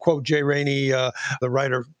 To quote Jay Rainey, the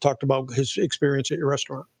writer, talked about his experience at your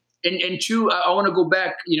restaurant. And 2, I want to go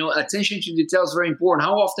back, attention to detail is very important.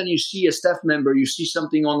 How often you see a staff member, you see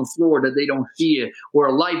something on the floor that they don't see it, or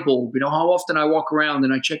a light bulb. How often I walk around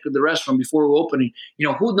and I check at the restaurant before we're opening,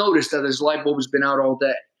 who noticed that this light bulb has been out all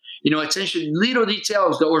day? Attention, little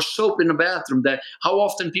details, or soap in the bathroom, that how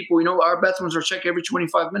often people, our bathrooms are checked every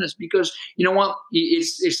 25 minutes because, you know what,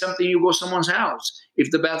 it's something, you go to someone's house.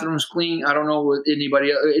 If the bathroom is clean, I don't know what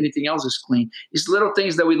anything else is clean. It's little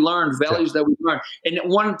things that we learn, values that we learn. And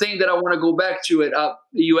one thing that I want to go back to it,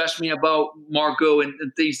 you asked me about Margot and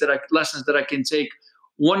lessons that I can take.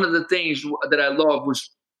 One of the things that I love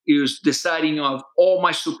was deciding of all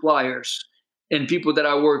my suppliers and people that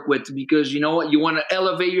I work with, because you know what? You want to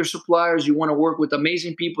elevate your suppliers. You want to work with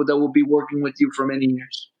amazing people that will be working with you for many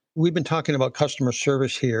years. We've been talking about customer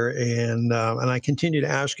service here, and I continue to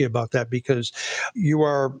ask you about that because you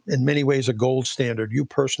are in many ways a gold standard. You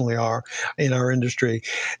personally are in our industry.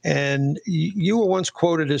 And you were once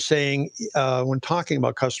quoted as saying, when talking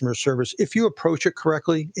about customer service, if you approach it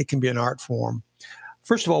correctly, it can be an art form.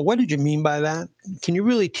 First of all, what did you mean by that? Can you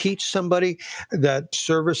really teach somebody that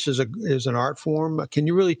service is an art form? Can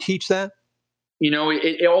you really teach that?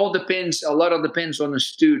 It all depends. A lot of depends on the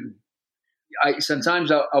student.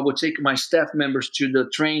 Sometimes I would take my staff members to the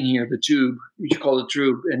train here, the tube, you call it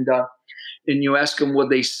tube, and you ask them what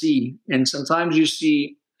they see. And sometimes you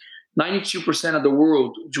see 92% of the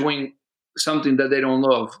world doing something that they don't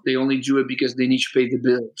love. They only do it because they need to pay the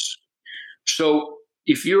bills. So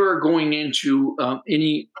if you're going into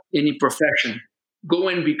any profession, go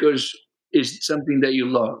in because it's something that you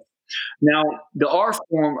love. Now, the art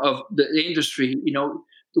form of the industry,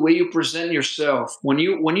 the way you present yourself, when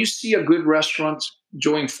you see a good restaurant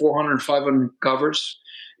doing 400, 500 covers,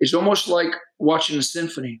 it's almost like watching a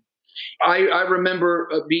symphony. I remember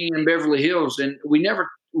being in Beverly Hills, and we never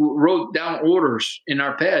wrote down orders in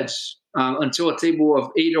our pads until a table of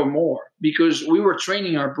 8 or more, because we were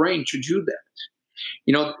training our brain to do that.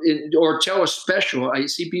 Or tell a special. I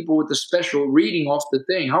see people with the special reading off the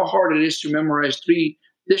thing, how hard it is to memorize 3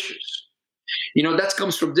 dishes. That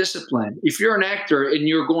comes from discipline. If you're an actor and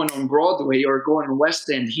you're going on Broadway or going on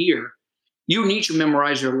West End here, you need to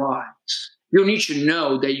memorize your lines. You need to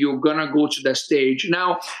know that you're going to go to that stage.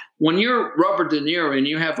 Now, When you're Robert De Niro and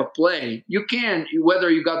you have a play, you can,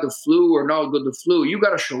 whether you got the flu or not got the flu, you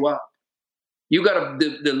got to show up. You got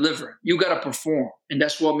to deliver. You got to perform. And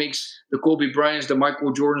that's what makes the Kobe Bryants, the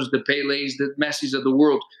Michael Jordans, the Pelés, the Messis of the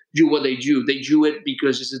world do what they do. They do it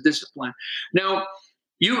because it's a discipline. Now,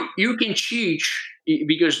 you can teach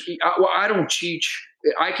because I don't teach.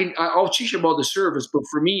 I'll teach about the service, but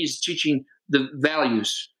for me, it's teaching the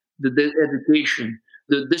values, the education,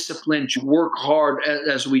 the discipline to work hard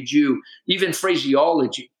as we do, even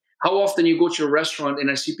phraseology. How often you go to a restaurant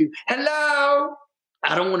and I see people, hello,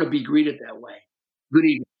 I don't want to be greeted that way. Good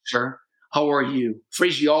evening, sir. How are you?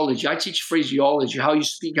 Phraseology. I teach phraseology, how you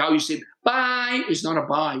speak, how you say bye is not a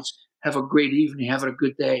bye. It's have a great evening, have a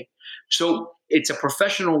good day. So it's a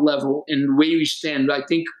professional level in the way you stand. I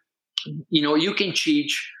think, you can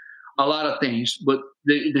teach a lot of things, but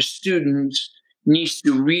the students needs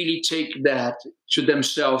to really take that to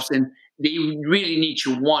themselves, and they really need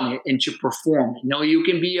to want it and to perform. You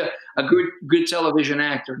can be a good television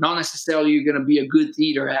actor, not necessarily you're going to be a good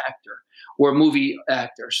theater actor or a movie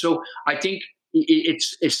actor. So I think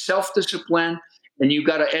it's self-discipline, and you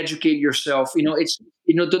got to educate yourself. It's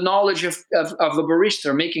the knowledge of a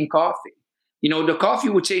barista making coffee. The coffee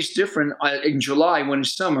would taste different in July when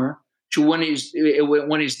it's summer to when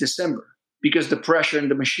it's December, because the pressure in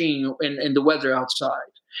the machine and the weather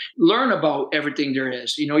outside. Learn about everything there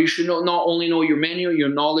is. You should not only know your menu, your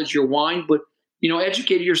knowledge, your wine, but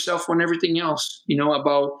educate yourself on everything else.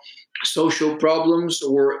 About social problems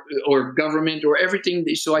or government or everything.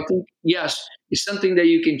 So I think yes, it's something that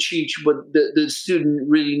you can teach, but the student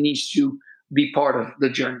really needs to be part of the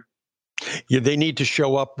journey. Yeah, they need to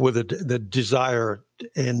show up with the desire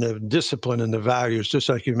and the discipline and the values, just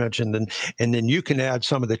like you mentioned, and then you can add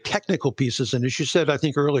some of the technical pieces. And as you said, I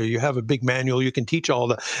think earlier, you have a big manual. You can teach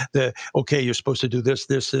all the okay, you're supposed to do this,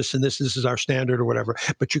 and this. This is our standard or whatever.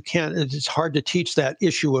 But you can't. It's hard to teach that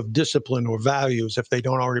issue of discipline or values if they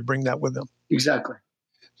don't already bring that with them. Exactly.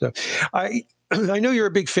 So, I know you're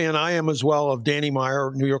a big fan. I am as well, of Danny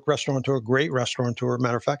Meyer, New York restaurateur, great restaurateur,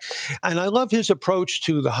 matter of fact. And I love his approach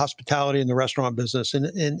to the hospitality and the restaurant business.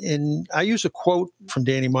 And I use a quote from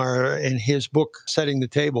Danny Meyer in his book, Setting the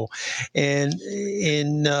Table. And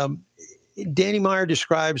Danny Meyer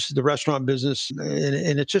describes the restaurant business,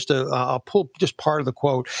 and it's just I'll pull just part of the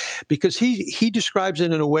quote, because he describes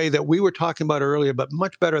it in a way that we were talking about earlier, but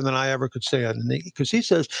much better than I ever could say it. Because he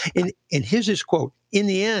says, in his quote, in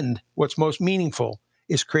the end, what's most meaningful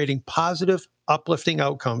is creating positive, uplifting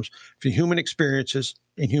outcomes for human experiences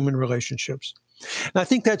and human relationships. And I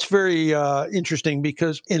think that's very interesting,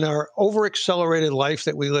 because in our over-accelerated life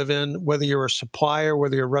that we live in, whether you're a supplier,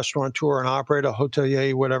 whether you're a restaurateur, an operator, a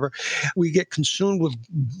hotelier, whatever, we get consumed with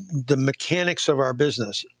the mechanics of our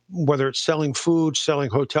business, whether it's selling food, selling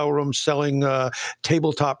hotel rooms, selling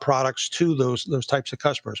tabletop products to those types of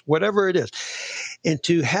customers, whatever it is. And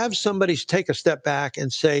to have somebody take a step back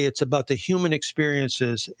and say it's about the human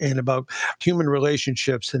experiences and about human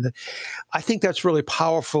relationships, and I think that's really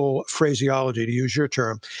powerful phraseology, to use your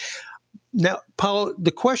term. Now, Paulo,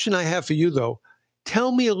 the question I have for you, though,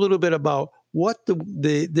 tell me a little bit about what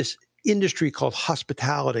this industry called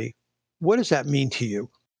hospitality, what does that mean to you?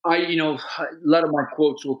 A lot of my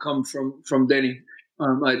quotes will come from Denny.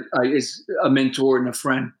 Is a mentor and a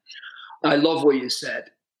friend. I love what you said.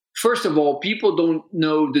 First of all, people don't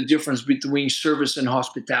know the difference between service and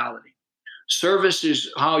hospitality. Service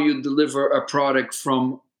is how you deliver a product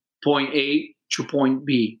from point A to point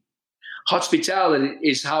B. Hospitality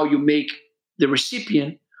is how you make the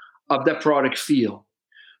recipient of that product feel.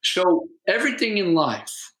 So everything in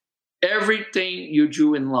life, everything you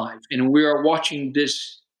do in life, and we are watching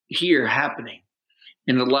this here happening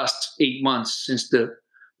in the last 8 months since the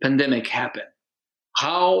pandemic happened,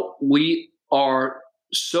 how we are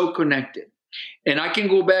so connected. And I can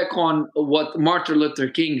go back on what Martin Luther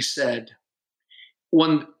King said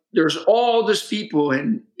when there's all these people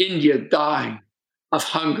in India dying of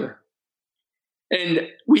hunger. And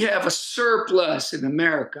we have a surplus in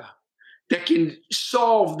America that can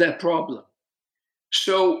solve that problem.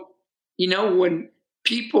 So, when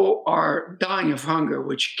people are dying of hunger,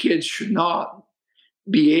 which kids should not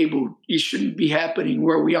it shouldn't be happening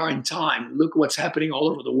where we are in time. Look what's happening all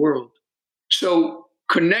over the world. So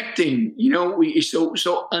connecting,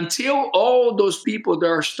 so until all those people that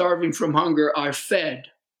are starving from hunger are fed,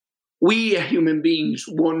 we human beings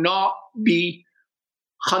will not be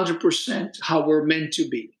 100% how we're meant to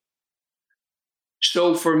be.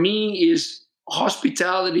 So for me,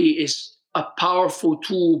 hospitality is a powerful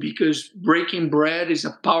tool, because breaking bread is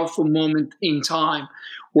a powerful moment in time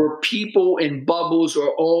where people and bubbles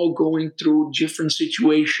are all going through different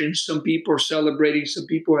situations. Some people are celebrating, some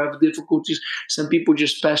people have difficulties, some people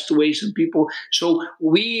just passed away, some people. So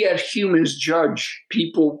we as humans judge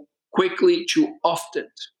people quickly too often.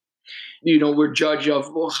 We're judged of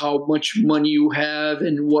how much money you have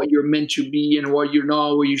and what you're meant to be and what you're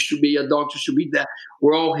not, what you should be. A doctor should be that.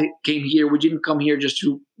 We're all came here. We didn't come here just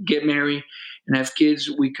to get married and have kids.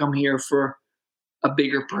 We come here for a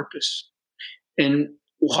bigger purpose. And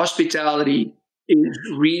hospitality is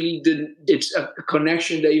really it's a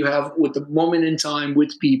connection that you have with the moment in time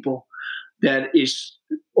with people that is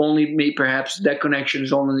only made. Perhaps that connection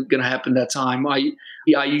is only going to happen that time. I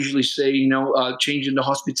usually say, changing the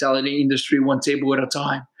hospitality industry one table at a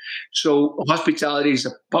time. So hospitality is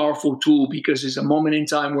a powerful tool because it's a moment in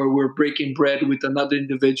time where we're breaking bread with another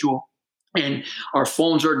individual and our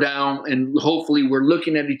phones are down and hopefully we're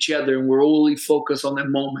looking at each other and we're only focused on that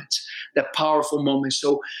moment, that powerful moment.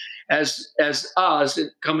 So as us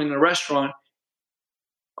come in a restaurant,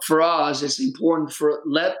 for us, it's important for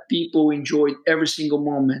let people enjoy every single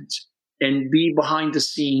moment and be behind the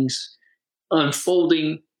scenes,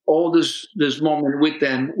 unfolding all this moment with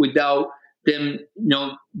them without them,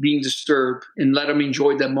 being disturbed, and let them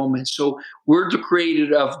enjoy that moment. So we're the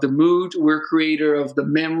creator of the mood, we're creator of the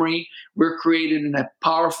memory, we're created in that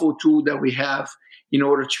powerful tool that we have in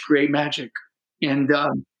order to create magic and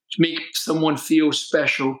to make someone feel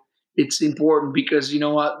special. It's important because you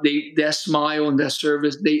know what, that smile and that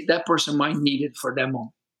service, that person might need it for that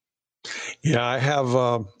moment. Yeah, I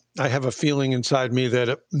have a feeling inside me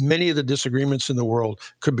that many of the disagreements in the world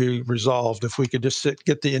could be resolved if we could just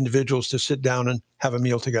get the individuals to sit down and have a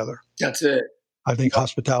meal together. That's it. I think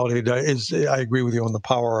hospitality is, I agree with you on the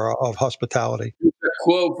power of hospitality. A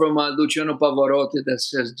quote from Luciano Pavarotti that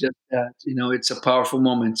says just that, it's a powerful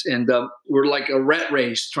moment. And we're like a rat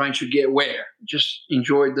race trying to get where. Just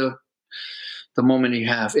enjoy the moment you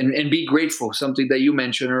have and be grateful, something that you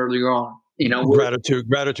mentioned earlier on.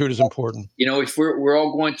 Gratitude is important. If we're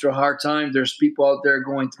all going through a hard time, there's people out there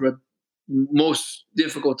going through most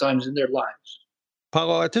difficult times in their lives.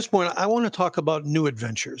 Paulo, at this point, I want to talk about new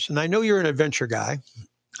adventures. And I know you're an adventure guy.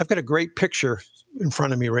 I've got a great picture in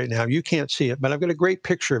front of me right now. You can't see it, but I've got a great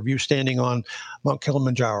picture of you standing on Mount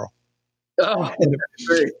Kilimanjaro. Oh,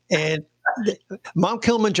 great. And Mount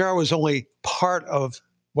Kilimanjaro is only part of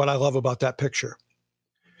what I love about that picture.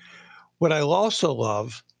 What I also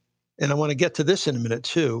love, and I want to get to this in a minute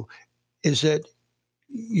too, is that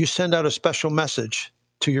you send out a special message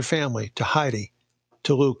to your family, to Heidi,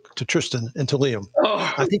 to Luke, to Tristan, and to Liam.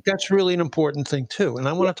 Oh. I think that's really an important thing too. And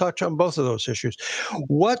I want to touch on both of those issues.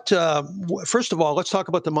 First of all, let's talk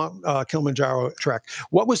about the Mount Kilimanjaro trek.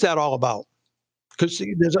 What was that all about? Because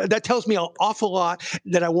that tells me an awful lot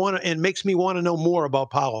that I want to, and makes me want to know more about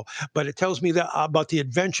Paulo. But it tells me about the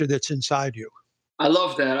adventure that's inside you. I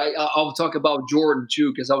love that. I'll talk about Jordan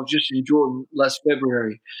too, because I was just in Jordan last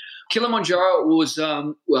February. Kilimanjaro was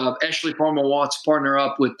Ashley Palmer Watts partner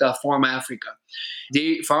up with Farm Africa.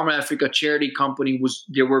 Farm Africa charity company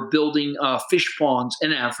they were building fish ponds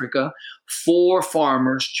in Africa for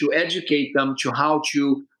farmers to educate them to how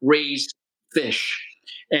to raise fish.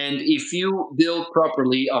 And if you build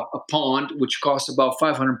properly a pond, which costs about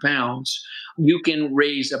 500 pounds, you can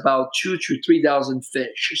raise about 2,000 to 3,000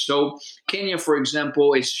 fish. So Kenya, for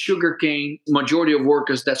example, is sugarcane. Majority of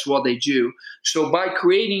workers, that's what they do. So by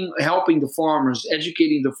helping the farmers,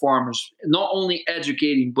 educating the farmers, not only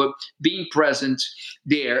educating, but being present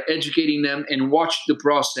there, educating them and watch the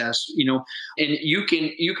process, and you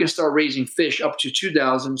can start raising fish up to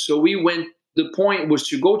 2,000. So the point was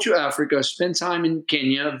to go to Africa, spend time in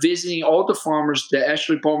Kenya, visiting all the farmers that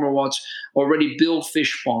Ashley Palmer Watts already built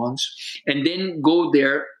fish ponds, and then go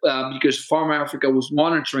there because Farm Africa was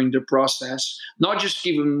monitoring the process, not just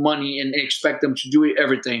giving money and expect them to do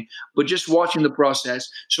everything, but just watching the process.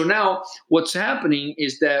 So now what's happening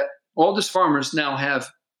is that all these farmers now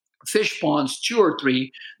have fish ponds, 2 or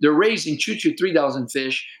 3. They're raising 2,000 to 3,000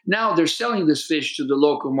 fish. Now they're selling this fish to the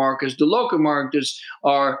local markets. The local markets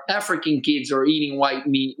are African kids are eating white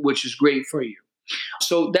meat, which is great for you.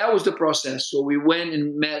 So that was the process. So we went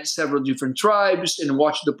and met several different tribes and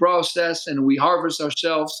watched the process, and we harvest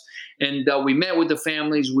ourselves. And we met with the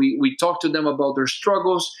families. We talked to them about their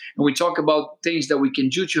struggles, and we talk about things that we can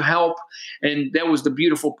do to help. And that was the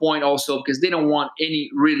beautiful point also, because they don't want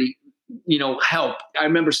any really help. I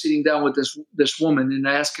remember sitting down with this woman and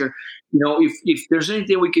I asked her, if there's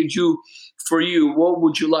anything we can do for you, what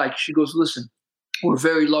would you like? She goes, listen, we're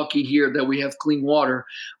very lucky here that we have clean water,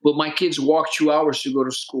 but my kids walk 2 hours to go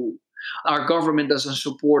to school. Our government doesn't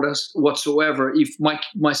support us whatsoever. If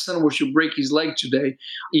my son were to break his leg today,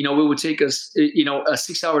 it would take us, a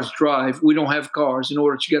 6 hours drive. We don't have cars in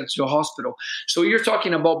order to get to the hospital. So you're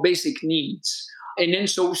talking about basic needs. And then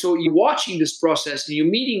so you're watching this process and you're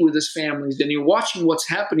meeting with these families and you're watching what's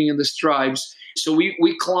happening in these tribes. So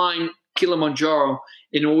we climb Kilimanjaro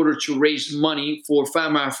in order to raise money for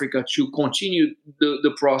Farm Africa to continue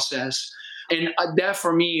the process. And that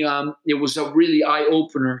for me, it was a really eye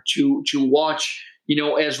opener to watch,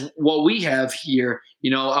 as what we have here.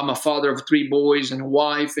 I'm a father of 3 boys and a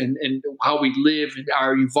wife, and how we live and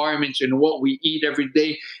our environment and what we eat every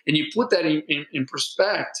day. And you put that in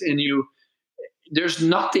perspective, and there's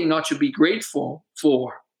nothing not to be grateful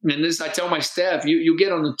for. And this, I tell my staff, you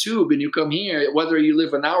get on the tube and you come here, whether you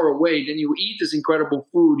live an hour away, then you eat this incredible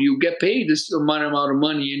food, you get paid this amount of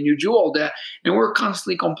money, and you do all that. And we're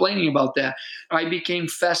constantly complaining about that. I became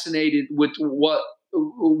fascinated with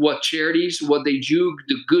what charities, what they do,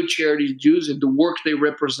 the good charities do, and the work they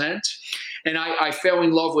represent. And I fell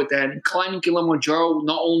in love with that. And climbing Kilimanjaro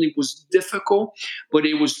not only was difficult, but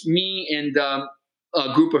it was me and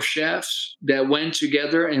a group of chefs that went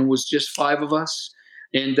together, and it was just 5 of us.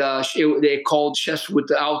 And they called Chefs with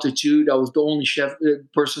the Altitude. I was the only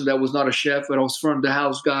person that was not a chef, but I was front of the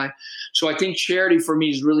house guy. So I think charity for me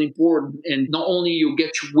is really important. And not only you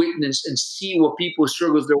get to witness and see what people's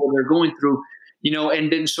struggles what they're going through,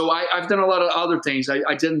 and then so I've done a lot of other things.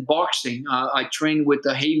 I did boxing. I trained with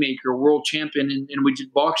a Haymaker, world champion, and we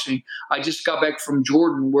did boxing. I just got back from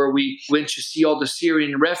Jordan, where we went to see all the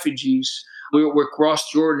Syrian refugees. We're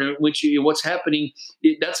across Jordan, which what's happening,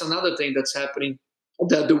 that's another thing that's happening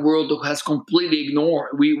that the world has completely ignored.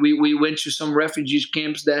 We went to some refugee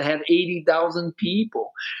camps that had 80,000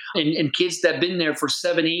 people and kids that have been there for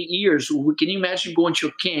 7, 8 years. Can you imagine going to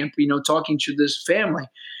a camp, talking to this family?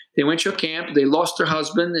 They went to a camp. They lost their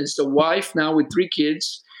husband. It's the wife now with 3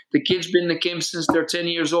 kids. The kids been in the camp since they're 10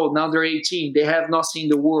 years old. Now they're 18. They have not seen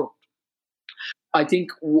the world. I think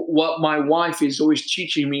what my wife is always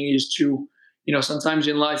teaching me is to, sometimes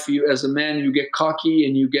in life, you as a man, you get cocky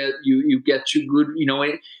and you get too good,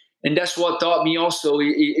 and that's what taught me also.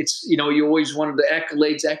 It's, you always wanted the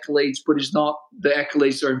accolades, but it's not the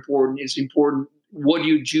accolades are important. It's important. What do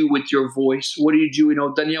you do with your voice? What do you do?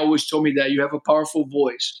 Danielle always told me that you have a powerful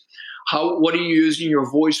voice. What are you using your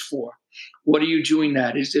voice for? What are you doing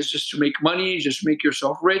that? Is this just to make money? Just make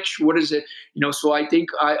yourself rich? What is it? So I think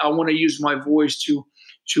I want to use my voice to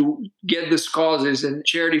get these causes, and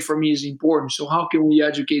charity for me is important. So how can we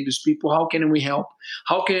educate these people? How can we help?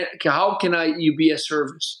 How can you be a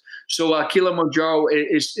service? So Kilimanjaro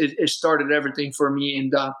it started everything for me,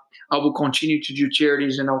 and I will continue to do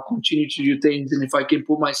charities, and I'll continue to do things. And if I can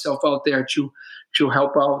put myself out there to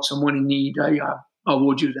help out someone in need, I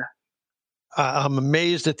will do that. I'm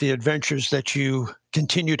amazed at the adventures that you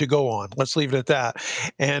continue to go on. Let's leave it at that.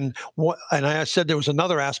 And I said there was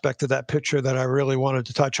another aspect of that picture that I really wanted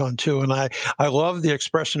to touch on too. And I love the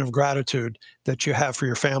expression of gratitude that you have for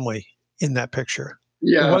your family in that picture.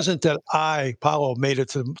 Yeah. It wasn't that Paulo, made it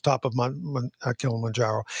to the top of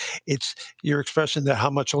Kilimanjaro. It's your expression that how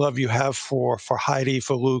much love you have for Heidi,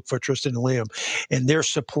 for Luke, for Tristan and Liam, and their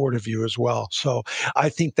support of you as well. So I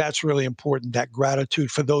think that's really important, that gratitude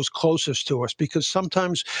for those closest to us, because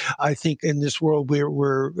sometimes I think in this world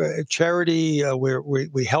we're charity,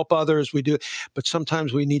 we help others, we do, but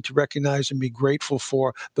sometimes we need to recognize and be grateful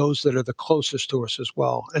for those that are the closest to us as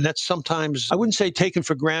well. And that's sometimes, I wouldn't say taken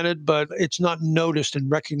for granted, but it's not noticed and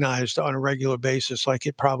recognized on a regular basis like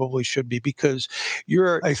it probably should be, because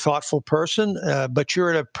you're a thoughtful person, but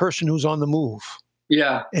you're a person who's on the move.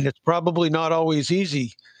 Yeah. And it's probably not always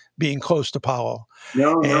easy being close to Paulo.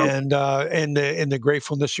 No. And the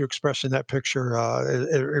gratefulness you expressed in that picture,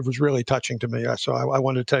 it was really touching to me. So I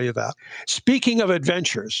wanted to tell you that. Speaking of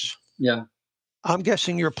adventures. Yeah. I'm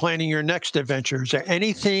guessing you're planning your next adventure. Is there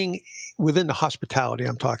anything within the hospitality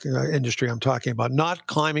industry I'm talking about, not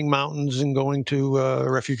climbing mountains and going to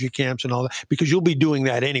refugee camps and all that, because you'll be doing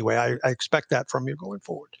that anyway. I expect that from you going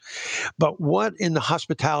forward. But what in the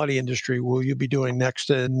hospitality industry will you be doing next,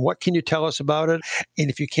 and what can you tell us about it? And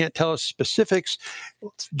if you can't tell us specifics,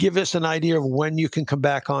 give us an idea of when you can come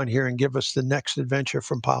back on here and give us the next adventure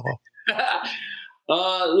from Paulo.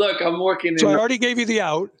 Look, I'm working. So I already gave you the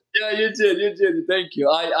out. Yeah, you did. Thank you.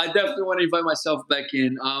 I definitely want to invite myself back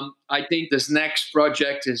in. I think this next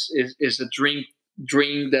project is a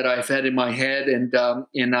dream that I've had in my head, and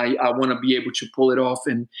I want to be able to pull it off,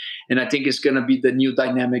 and I think it's going to be the new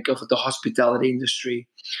dynamic of the hospitality industry.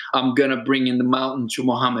 I'm going to bring in the mountain to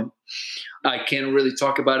Muhammad. I can't really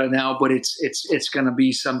talk about it now, but it's going to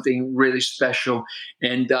be something really special.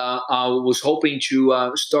 And I was hoping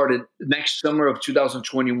to start it next summer of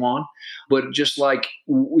 2021. But just like,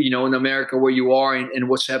 in America where you are and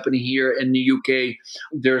what's happening here in the UK,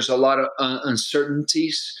 there's a lot of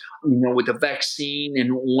uncertainties, with the vaccine,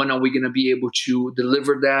 and when are we going to be able to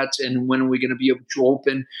deliver that, and when are we going to be able to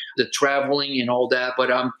open the traveling and all that.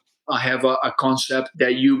 But I have a concept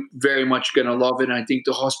that you very much going to love it. And I think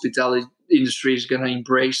the hospitality industry is going to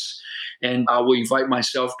embrace, and I will invite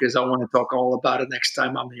myself because I want to talk all about it next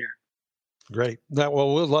time I'm here. Great.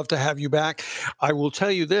 Well, we'd love to have you back. I will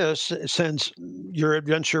tell you this, since your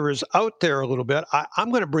adventure is out there a little bit, I'm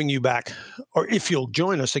going to bring you back, or if you'll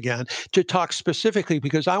join us again, to talk specifically,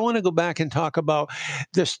 because I want to go back and talk about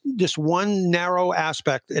this one narrow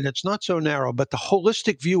aspect, and it's not so narrow, but the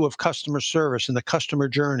holistic view of customer service and the customer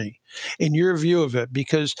journey, in your view of it,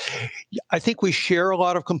 because I think we share a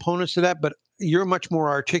lot of components to that, but you're much more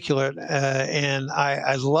articulate, and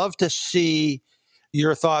I love to see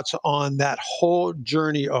your thoughts on that whole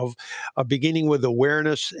journey of beginning with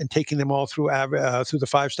awareness and taking them all through the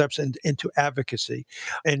 5 steps and into advocacy.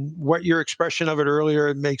 And what your expression of it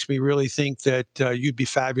earlier makes me really think that you'd be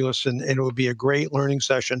fabulous, and it would be a great learning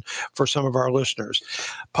session for some of our listeners.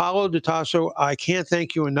 Paulo Di Tasso, I can't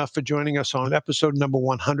thank you enough for joining us on episode number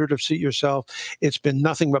 100 of Seat Yourself. It's been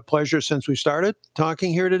nothing but pleasure since we started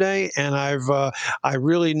talking here today, and I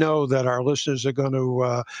really know that our listeners are going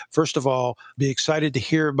to, first of all, be excited to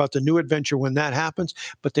hear about the new adventure when that happens,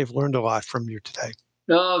 but they've learned a lot from you today.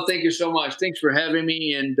 No, thank you so much. Thanks for having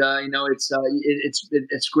me. And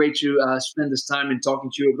it's great to spend this time and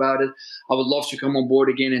talking to you about it. I would love to come on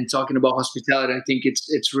board again and talking about hospitality. I think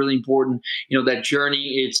it's really important. That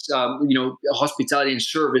journey. It's hospitality and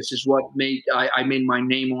service is what I made my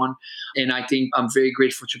name on, and I think I'm very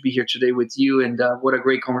grateful to be here today with you. And what a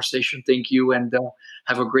great conversation. Thank you, and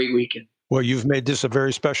have a great weekend. Well, you've made this a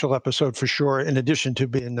very special episode for sure, in addition to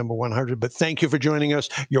being number 100. But thank you for joining us.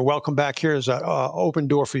 You're welcome back. Here is an open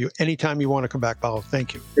door for you anytime you want to come back, Paulo.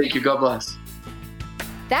 Thank you. Thank you. God bless.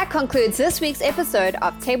 That concludes this week's episode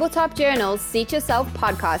of Tabletop Journal's Seat Yourself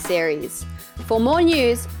podcast series. For more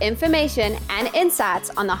news, information, and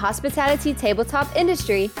insights on the hospitality tabletop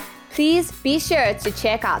industry, please be sure to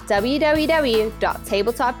check out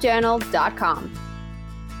www.tabletopjournal.com.